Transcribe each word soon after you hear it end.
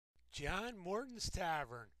John Morton's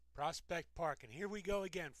Tavern, Prospect Park. And here we go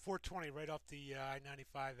again, 420 right off the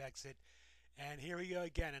I-95 exit. And here we go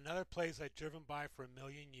again, another place I've driven by for a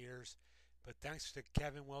million years. But thanks to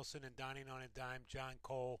Kevin Wilson and Dining on a Dime, John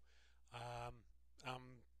Cole, I'm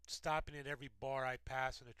stopping at every bar I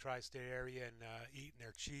pass in the tri-state area and eating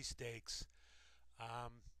their cheesesteaks.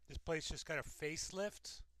 This place just got a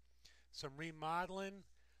facelift, some remodeling.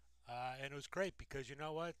 And it was great because you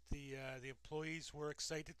know what? The employees were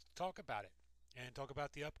excited to talk about it and talk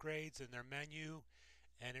about the upgrades and their menu.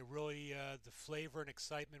 And it really, the flavor and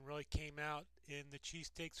excitement really came out in the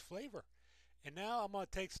cheesesteaks flavor. And now I'm going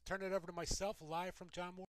to turn it over to myself live from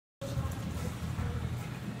John Morton.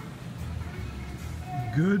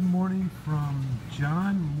 Good morning from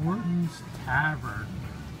John Morton's Tavern.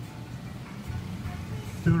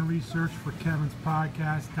 Doing research for Kevin's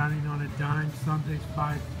podcast, Dining on a Dime, Sundays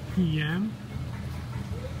 5 p.m.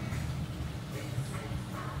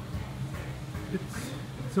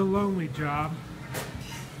 It's a lonely job.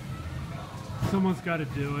 Someone's got to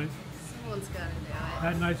do it. Someone's got to do it.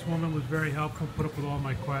 That nice woman was very helpful, put up with all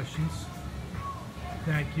my questions.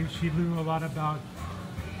 Thank you. She knew a lot about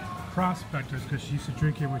prospectors because she used to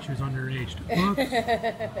drink here when she was underage. Oops.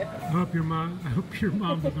 I hope your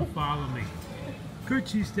mom doesn't follow me. Good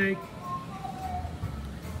cheesesteak.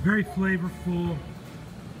 Very flavorful.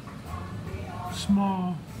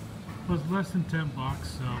 Small. Was less than $10,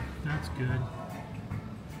 so that's good.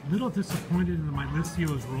 A little disappointed in my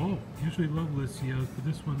Liscio's roll. Usually love Liscio's, but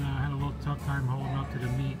this one I had a little tough time holding up to the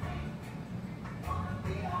meat.